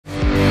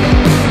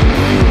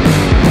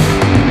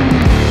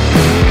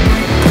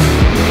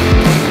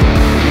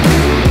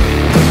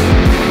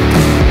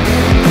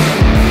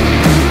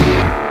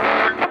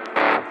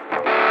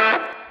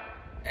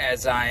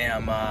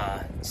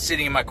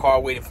sitting in my car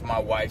waiting for my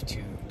wife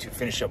to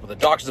finish up with a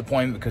doctor's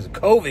appointment because of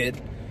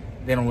COVID.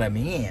 They don't let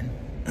me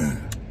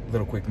in.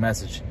 Little quick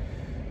message.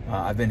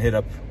 I've been hit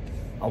up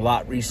a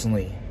lot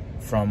recently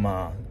from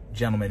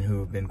gentlemen who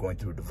have been going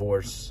through a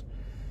divorce,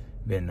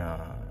 been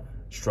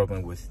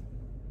struggling with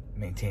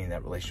maintaining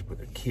that relationship with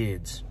their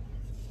kids,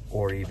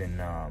 or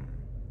even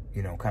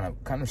you know,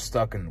 kind of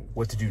stuck in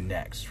what to do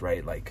next,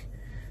 right? Like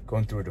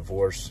going through a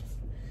divorce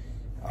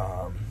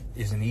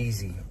isn't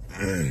easy,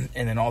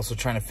 and then also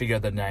trying to figure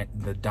out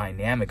the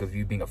dynamic of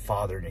you being a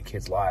father in your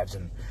kids' lives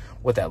and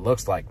what that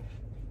looks like.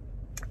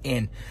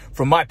 And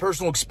from my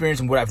personal experience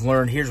and what I've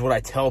learned, here's what I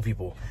tell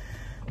people,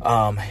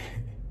 and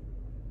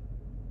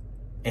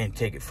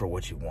take it for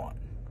what you want,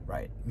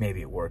 right?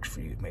 Maybe it works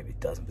for you, maybe it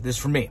doesn't, but this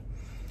is for me.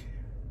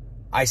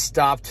 I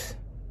stopped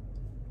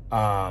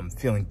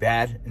feeling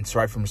bad and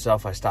sorry for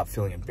myself. I stopped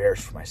feeling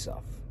embarrassed for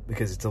myself,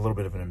 because it's a little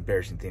bit of an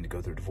embarrassing thing to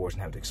go through a divorce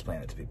and have to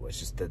explain it to people. It's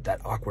just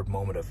that awkward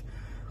moment of,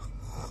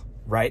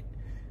 right?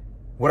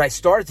 What I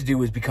started to do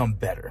was become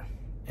better.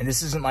 And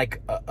this isn't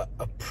like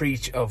a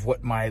preach of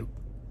what my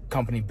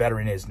company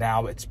Bettering is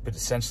now, but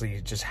essentially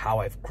just how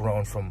I've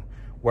grown from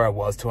where I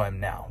was to where I am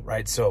now,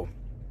 right? So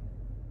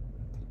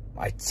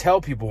I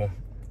tell people,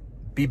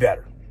 be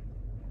better.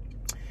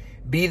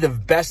 Be the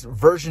best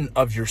version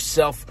of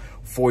yourself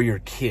for your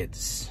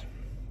kids.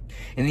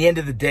 In the end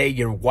of the day,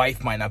 your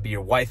wife might not be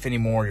your wife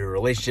anymore. Your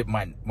relationship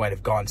might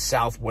have gone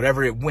south,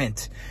 whatever it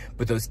went.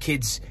 But those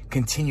kids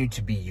continue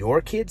to be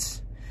your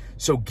kids.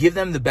 So give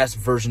them the best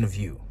version of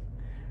you,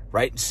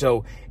 right?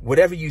 So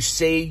whatever you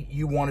say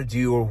you want to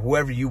do, or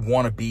whoever you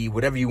want to be,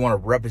 whatever you want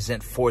to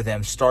represent for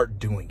them, start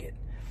doing it,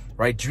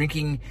 right?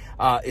 Drinking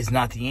is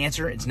not the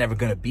answer. It's never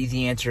going to be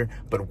the answer,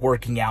 but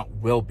working out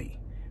will be,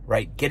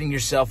 right? Getting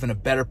yourself in a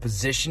better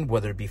position,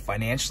 whether it be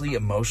financially,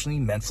 emotionally,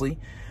 mentally,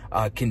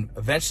 can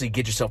eventually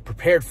get yourself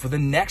prepared for the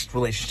next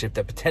relationship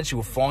that potentially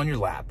will fall in your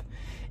lap,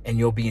 and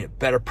you'll be a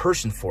better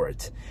person for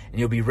it, and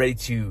you'll be ready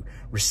to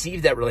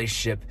receive that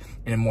relationship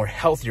in a more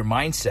healthier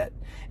mindset,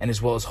 and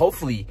as well as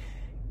hopefully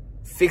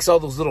fix all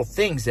those little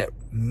things that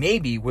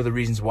maybe were the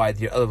reasons why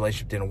the other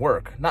relationship didn't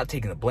work. Not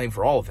taking the blame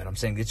for all of it. I'm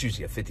saying it's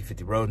usually a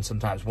 50-50 road, and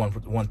sometimes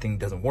one thing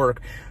doesn't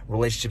work,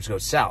 relationships go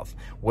south.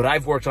 What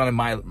I've worked on in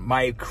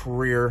my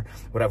career,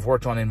 what I've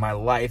worked on in my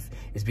life,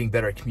 is being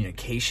better at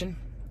communication.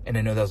 And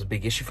I know that was a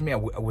big issue for me. I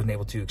wasn't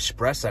able to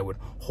express. I would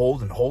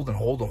hold and hold and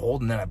hold and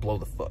hold, and then I blow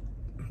the foot,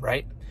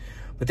 right?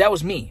 But that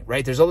was me,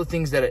 right? There's other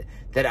things that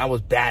I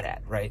was bad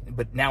at, right?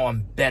 But now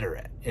I'm better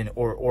at,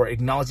 or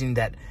acknowledging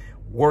that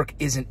work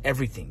isn't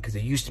everything, because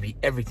it used to be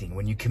everything.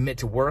 When you commit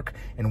to work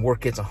and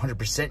work gets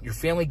 100%, your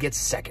family gets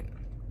second.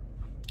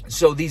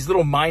 So these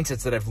little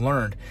mindsets that I've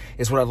learned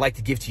is what I'd like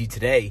to give to you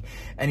today.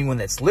 Anyone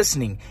that's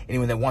listening,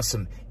 anyone that wants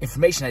some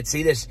information, I'd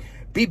say this: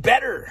 be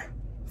better.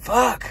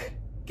 Fuck.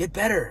 Get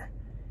better.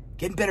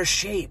 Get in better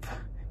shape.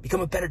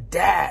 Become a better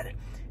dad.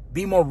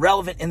 Be more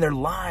relevant in their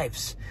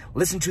lives.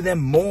 Listen to them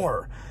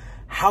more.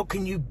 How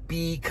can you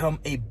become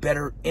a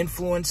better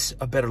influence,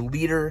 a better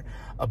leader,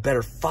 a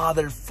better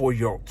father for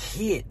your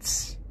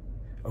kids?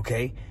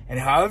 Okay? And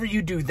however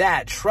you do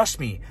that, trust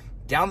me,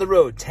 down the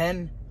road,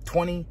 10,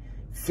 20,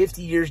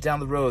 50 years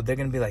down the road, they're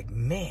going to be like,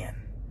 man,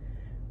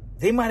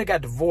 they might have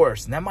got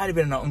divorced, and that might have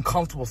been an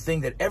uncomfortable thing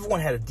that everyone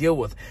had to deal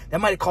with.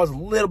 That might have caused a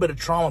little bit of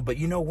trauma, but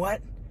you know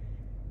what?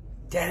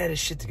 Dad had his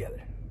shit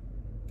together.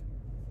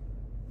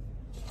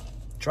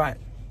 Try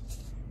it.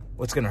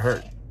 What's going to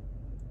hurt?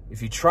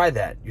 If you try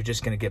that, you're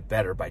just going to get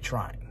better by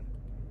trying.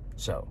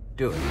 So,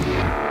 do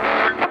it.